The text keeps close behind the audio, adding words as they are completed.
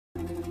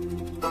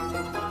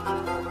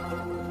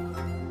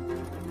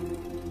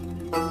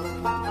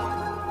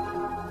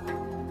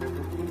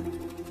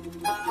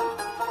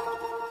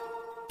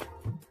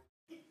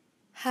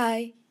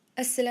Hi,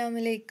 അസ്സലാമു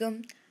അലൈക്കും.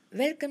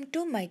 Welcome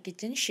to my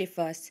kitchen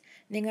Shifas.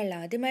 നിങ്ങൾ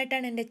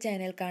ആദ്യമായിട്ടാണ് എൻ്റെ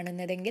ചാനൽ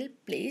കാണുന്നതെങ്കിൽ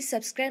പ്ലീസ്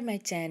സബ്സ്ക്രൈബ് മൈ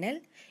ചാനൽ.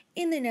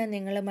 ഇന്ന് ഞാൻ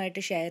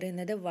നിങ്ങളുമായിട്ട് ഷെയർ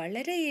ചെയ്യുന്നത്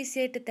വളരെ ഈസി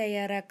ആയിട്ട്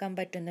തയ്യാറാക്കാൻ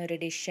പറ്റുന്ന ഒരു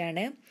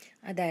ഡിഷാണ്.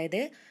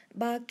 അതായത്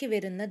ബാക്കി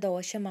വരുന്ന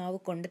ദോശമാവ്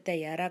കൊണ്ട്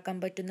തയ്യാറാക്കാൻ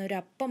പറ്റുന്ന ഒരു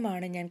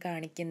അപ്പമാണ് ഞാൻ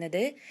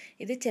കാണിക്കുന്നത്.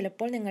 ഇത്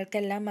ചിലപ്പോൾ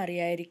നിങ്ങൾക്കെല്ലാം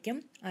അറിയായിരിക്കും.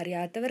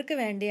 അറിയാത്തവർക്ക്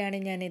വേണ്ടിയാണ്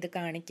ഞാനിത്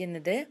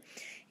കാണിക്കുന്നത്.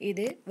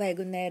 ഇത്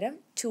വൈകുന്നേരം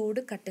ചൂട്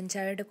കട്ടൻ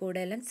ചായയുടെ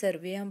കൂടെ എല്ലാം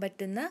സെർവ് ചെയ്യാൻ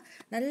പറ്റുന്ന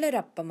നല്ലൊരു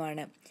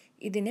അപ്പമാണ്.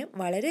 ഇതിന്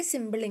വളരെ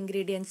സിമ്പിൾ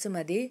ഇൻഗ്രീഡിയൻസ്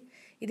മതി.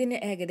 ഇതിന്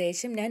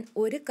ഏകദേശം ഞാൻ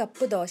 1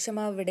 കപ്പ്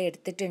ദോശമാവ് ഇവിടെ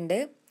എടുത്തിട്ടുണ്ട്.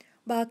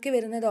 ബാക്കി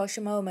വരുന്ന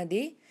ദോശമാവ്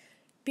മതി.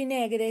 പിന്നെ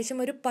ഏകദേശം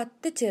ഒരു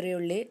 10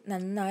 ചെറിയുള്ളി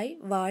നന്നായി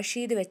വാഷ്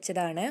ചെയ്ത്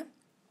വെച്ചതാണ്,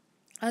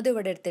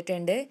 അതിവിടെ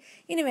എടുത്തിട്ടുണ്ട്.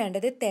 ഇനി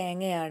വേണ്ടത്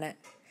തേങ്ങയാണ്.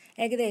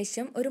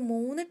 ഏകദേശം ഒരു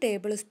 3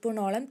 ടേബിൾ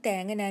സ്പൂണോളം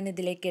തേങ്ങ ഞാൻ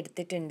ഇതിലേക്ക്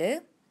എടുത്തിട്ടുണ്ട്.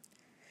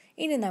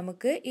 ഇനി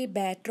നമുക്ക് ഈ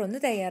ബാറ്റർ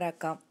ഒന്ന്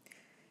തയ്യാറാക്കാം.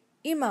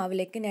 ഈ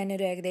മാവിലേക്ക്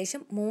ഞാനൊരു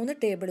ഏകദേശം 3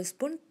 ടേബിൾ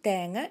സ്പൂൺ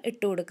തേങ്ങ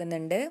ഇട്ട്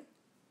കൊടുക്കുന്നുണ്ട്.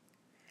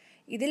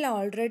 ഇതിൽ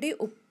ഓൾറെഡി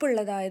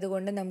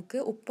ഉപ്പുള്ളതായതുകൊണ്ട് നമുക്ക്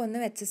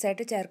ഉപ്പൊന്നും എക്സസ്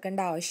ആയിട്ട് ചേർക്കേണ്ട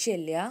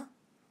ആവശ്യമില്ല.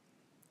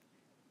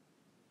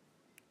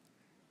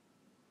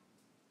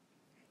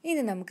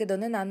 ഇനി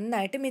നമുക്കിതൊന്ന്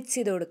നന്നായിട്ട് മിക്സ്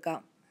ചെയ്ത്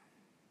കൊടുക്കാം.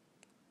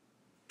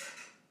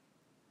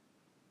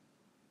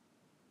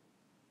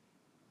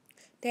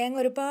 തേങ്ങ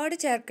ഒരുപാട്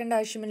ചേർക്കേണ്ട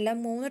ആവശ്യമില്ല.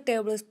 3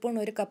 ടേബിൾ സ്പൂൺ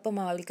 1 കപ്പ്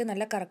മാവിലേക്ക്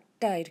നല്ല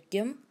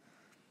കറക്റ്റായിരിക്കും.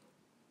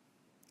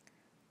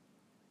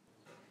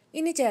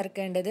 ഇനി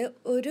ചേർക്കേണ്ടത്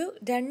ഒരു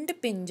 2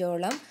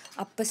 പിഞ്ചോളം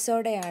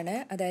അപ്പസോഡയാണ്,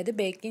 അതായത്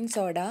ബേക്കിംഗ്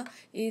സോഡ.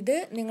 ഇത്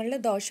നിങ്ങളുടെ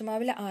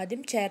ദോശമാവിൽ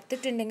ആദ്യം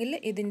ചേർത്തിട്ടുണ്ടെങ്കിൽ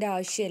ഇതിൻ്റെ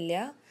ആവശ്യമില്ല.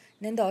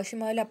 ഞാൻ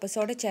ദോശമാവിൽ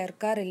അപ്പസോഡ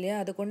ചേർക്കാറില്ല,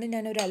 അതുകൊണ്ട്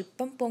ഞാനൊരു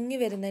അല്പം പൊങ്ങി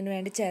വരുന്നതിന്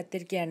വേണ്ടി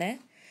ചേർത്തിരിക്കുകയാണ്.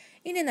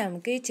 ഇനി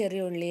നമുക്ക് ഈ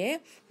ചെറിയ ഉള്ളിയെ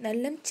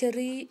നല്ല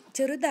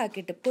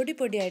ചെറുതാക്കിയിട്ട്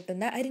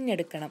പൊടിയായിട്ടൊന്ന്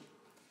അരിഞ്ഞെടുക്കണം.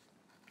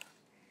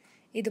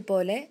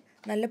 ഇതുപോലെ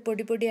നല്ല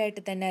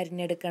പൊടിയായിട്ട് തന്നെ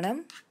അരിഞ്ഞെടുക്കണം.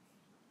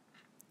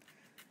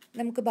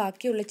 നമുക്ക്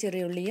ബാക്കിയുള്ള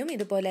ചെറിയ ഉള്ളിയും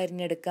ഇതുപോലെ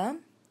അരിഞ്ഞെടുക്കാം.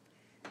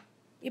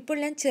 ഇപ്പോൾ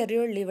ഞാൻ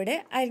ചെറിയ ഉള്ളി ഇവിടെ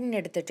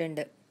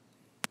അരിഞ്ഞെടുത്തിട്ടുണ്ട്.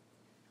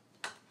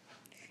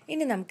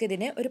 ഇനി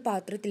നമുക്കിതിനെ ഒരു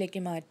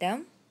പാത്രത്തിലേക്ക് മാറ്റാം.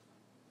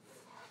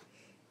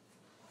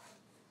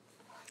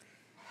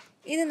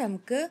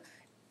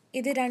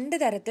 ഇത് 2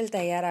 തരത്തിൽ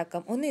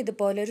തയ്യാറാക്കാം. ഒന്ന്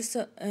ഇതുപോലൊരു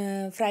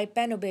ഫ്രൈ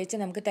പാൻ ഉപയോഗിച്ച്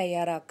നമുക്ക്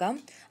തയ്യാറാക്കാം.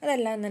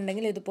 അതല്ല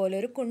എന്നുണ്ടെങ്കിൽ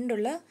ഇതുപോലൊരു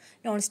കൊണ്ടുള്ള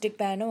നോൺ സ്റ്റിക്ക്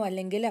പാനോ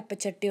അല്ലെങ്കിൽ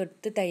അപ്പച്ചട്ടി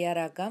എടുത്ത്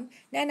തയ്യാറാക്കാം.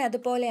 ഞാൻ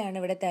അതുപോലെയാണ്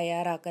ഇവിടെ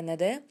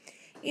തയ്യാറാക്കുന്നത്.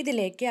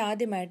 ഇതിലേക്ക്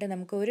ആദ്യമായിട്ട്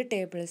നമുക്ക് 1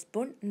 ടേബിൾ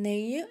സ്പൂൺ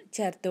നെയ്യ്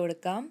ചേർത്ത്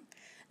കൊടുക്കാം.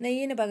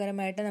 നെയ്യിന്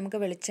പകരമായിട്ട്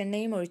നമുക്ക്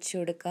വെളിച്ചെണ്ണയും ഒഴിച്ചു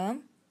കൊടുക്കാം.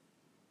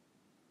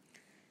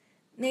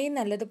 നെയ്യ്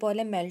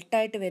നല്ലതുപോലെ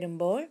മെൽട്ടായിട്ട്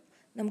വരുമ്പോൾ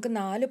നമുക്ക്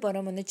 4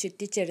 പുറം ഒന്ന്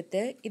ചുറ്റിച്ചെടുത്ത്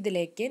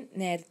ഇതിലേക്ക്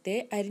നേരത്തെ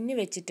അരിഞ്ഞു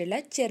വെച്ചിട്ടുള്ള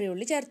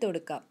ചെറിയുള്ളി ചേർത്ത്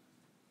കൊടുക്കാം.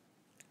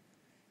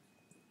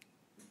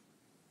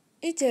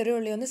 ഈ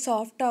ചെറിയുള്ളി ഒന്ന്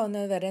സോഫ്റ്റ്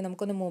ആവുന്നത് വരെ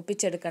നമുക്കൊന്ന്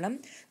മൂപ്പിച്ചെടുക്കണം.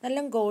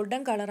 നല്ല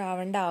ഗോൾഡൻ കളർ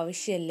ആവേണ്ട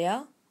ആവശ്യമില്ല,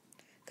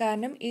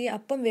 കാരണം ഈ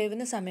അപ്പം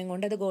വേവുന്ന സമയം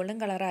കൊണ്ട് അത് ഗോൾഡൻ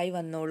കളറായി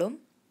വന്നോളും.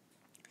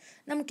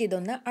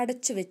 നമുക്കിതൊന്ന്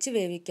അടച്ചു വെച്ച്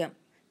വേവിക്കാം.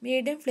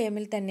 മീഡിയം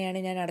ഫ്ലെയിമിൽ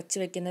തന്നെയാണ് ഞാൻ അടച്ചു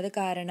വെക്കുന്നത്,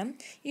 കാരണം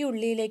ഈ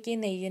ഉള്ളിയിലേക്ക് ഈ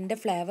നെയ്യിൻ്റെ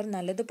ഫ്ലേവർ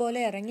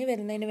നല്ലതുപോലെ ഇറങ്ങി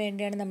വരുന്നതിന്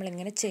വേണ്ടിയാണ്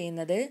നമ്മളിങ്ങനെ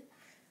ചെയ്യുന്നത്.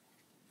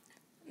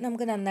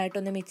 നമുക്ക്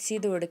നന്നായിട്ടൊന്ന് മിക്സ്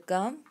ചെയ്ത്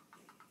കൊടുക്കാം.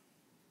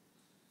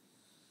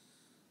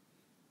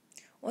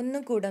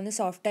 ഒന്നും കൂടെ ഒന്ന്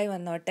സോഫ്റ്റായി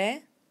വന്നോട്ടെ.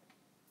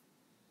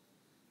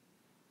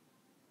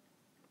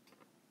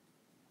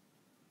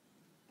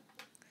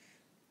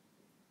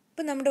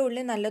 ഇപ്പം നമ്മുടെ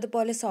ഉള്ളി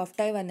നല്ലതുപോലെ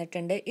സോഫ്റ്റായി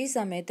വന്നിട്ടുണ്ട്. ഈ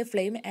സമയത്ത്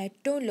ഫ്ലെയിം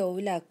ഏറ്റവും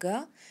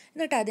ലോവിലാക്കുക.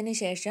 എന്നിട്ട് അതിന്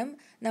ശേഷം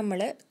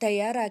നമ്മൾ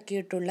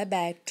തയ്യാറാക്കിയിട്ടുള്ള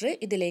ബാറ്റർ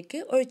ഇതിലേക്ക്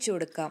ഒഴിച്ചു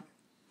കൊടുക്കാം.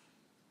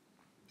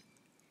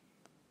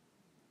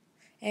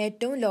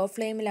 ഏറ്റവും ലോ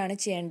ഫ്ലെയിമിലാണ്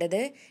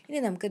ചെയ്യേണ്ടത്. ഇനി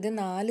നമുക്കിത്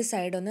 4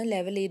 സൈഡൊന്ന്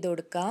ലെവൽ ചെയ്ത്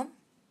കൊടുക്കാം.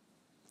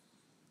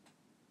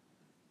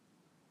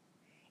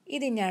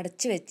 ഇതിനി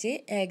അടച്ചു വെച്ച്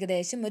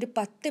ഏകദേശം ഒരു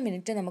 10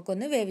 മിനിറ്റ്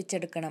നമുക്കൊന്ന്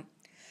വേവിച്ചെടുക്കണം.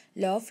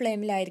 ലോ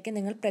ഫ്ലെയിമിലായിരിക്കും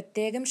നിങ്ങൾ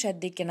പ്രത്യേകം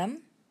ശ്രദ്ധിക്കണം.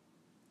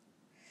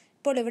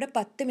 ഇപ്പോൾ ഇവിടെ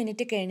 10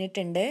 മിനിറ്റ്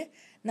കഴിഞ്ഞിട്ടുണ്ട്.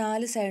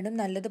 4 സൈഡും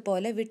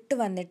നല്ലതുപോലെ വിട്ട്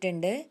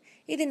വന്നിട്ടുണ്ട്.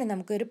 ഇതിന്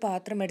നമുക്കൊരു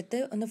പാത്രം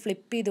എടുത്ത് ഒന്ന്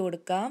ഫ്ലിപ്പ് ചെയ്ത്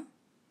കൊടുക്കാം.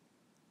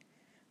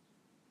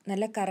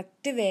 നല്ല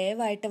കറക്റ്റ്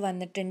വേവായിട്ട്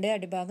വന്നിട്ടുണ്ട്.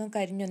 അടിഭാഗം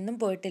കരിഞ്ഞൊന്നും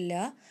പോയിട്ടില്ല.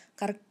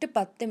 കറക്റ്റ്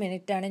 10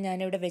 മിനിറ്റാണ്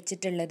ഞാനിവിടെ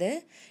വെച്ചിട്ടുള്ളത്.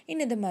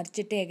 ഇനി ഇത്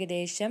മറിച്ചിട്ട്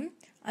ഏകദേശം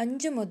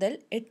 5 മുതൽ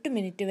 8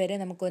 മിനിറ്റ് വരെ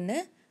നമുക്കൊന്ന്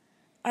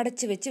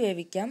അടച്ചു വെച്ച്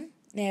വേവിക്കാം.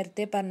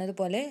 നേരത്തെ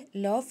പറഞ്ഞതുപോലെ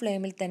ലോ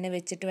ഫ്ലെയിമിൽ തന്നെ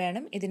വെച്ചിട്ട്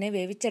വേണം ഇതിനെ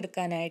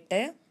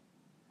വേവിച്ചെടുക്കാനായിട്ട്.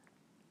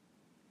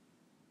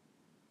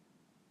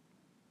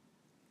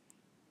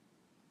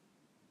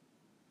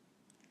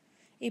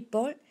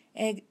 ഇപ്പോൾ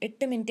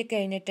 8 മിനിറ്റ്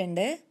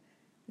കഴിഞ്ഞിട്ടുണ്ട്.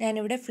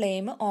 ഞാനിവിടെ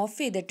ഫ്ലെയിം ഓഫ്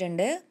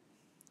ചെയ്തിട്ടുണ്ട്.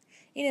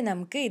 ഇനി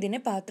നമുക്ക് ഇതിനെ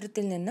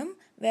പാത്രത്തിൽ നിന്നും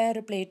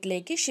വേറെ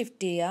പ്ലേറ്റിലേക്ക്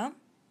ഷിഫ്റ്റ് ചെയ്യാം.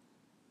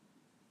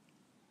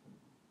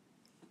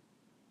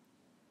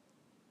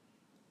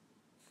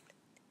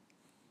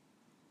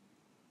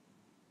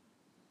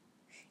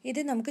 ഇത്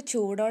നമുക്ക്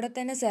ചൂടോടെ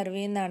തന്നെ സെർവ്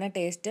ചെയ്യുന്നതാണ്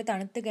ടേസ്റ്റ്.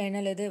 തണുത്ത്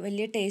കഴിഞ്ഞാൽ ഇത്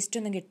വലിയ ടേസ്റ്റ്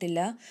ഒന്നും കിട്ടില്ല.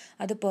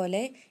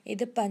 അതുപോലെ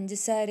ഇത്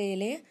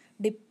പഞ്ചസാരയിൽ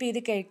ഡിപ്പ് ചെയ്ത്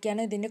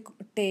കഴിക്കുകയാണ് ഇതിൻ്റെ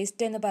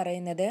ടേസ്റ്റ് എന്ന്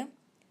പറയുന്നത്.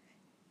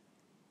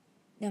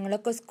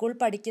 ഞങ്ങളൊക്കെ സ്കൂൾ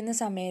പഠിക്കുന്ന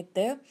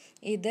സമയത്ത്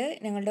ഇത്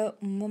ഞങ്ങളുടെ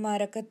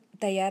ഉമ്മമാരൊക്കെ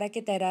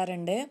തയ്യാറാക്കി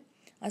തരാറുണ്ട്.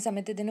 ആ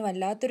സമയത്ത് ഇതിന്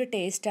വല്ലാത്തൊരു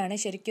ടേസ്റ്റാണ്.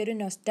 ശരിക്കും ഒരു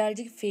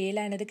നൊസ്റ്റാൾജിക്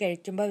ഫീലാണ് ഇത്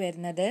കഴിക്കുമ്പോൾ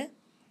വരുന്നത്.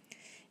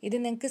 ഇത്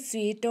നിങ്ങൾക്ക്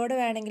സ്വീറ്റോടെ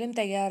വേണമെങ്കിലും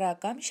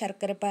തയ്യാറാക്കാം,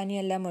 ശർക്കരപ്പാനി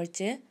എല്ലാം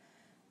ഒഴിച്ച്.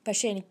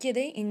 പക്ഷെ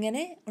എനിക്കിത്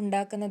ഇങ്ങനെ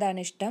ഉണ്ടാക്കുന്നതാണ്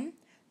ഇഷ്ടം.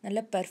 നല്ല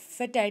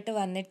പെർഫെക്റ്റ് ആയിട്ട്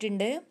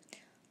വന്നിട്ടുണ്ട്.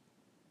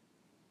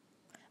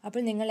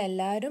 അപ്പോൾ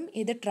നിങ്ങളെല്ലാവരും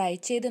ഇത് ട്രൈ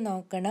ചെയ്ത്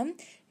നോക്കണം.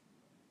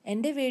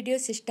 എൻ്റെ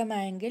വീഡിയോസ്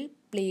ഇഷ്ടമായെങ്കിൽ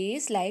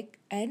പ്ലീസ് ലൈക്ക്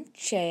ആൻഡ്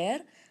ഷെയർ.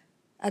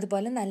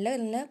 അതുപോലെ നല്ല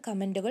നല്ല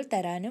കമൻറ്റുകൾ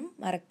തരാനും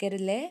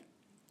മറക്കരുതേ.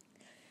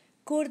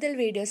 കൂടുതൽ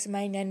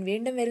വീഡിയോസുമായി ഞാൻ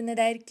വീണ്ടും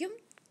വരുന്നതായിരിക്കും.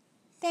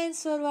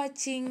 Thanks for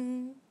watching.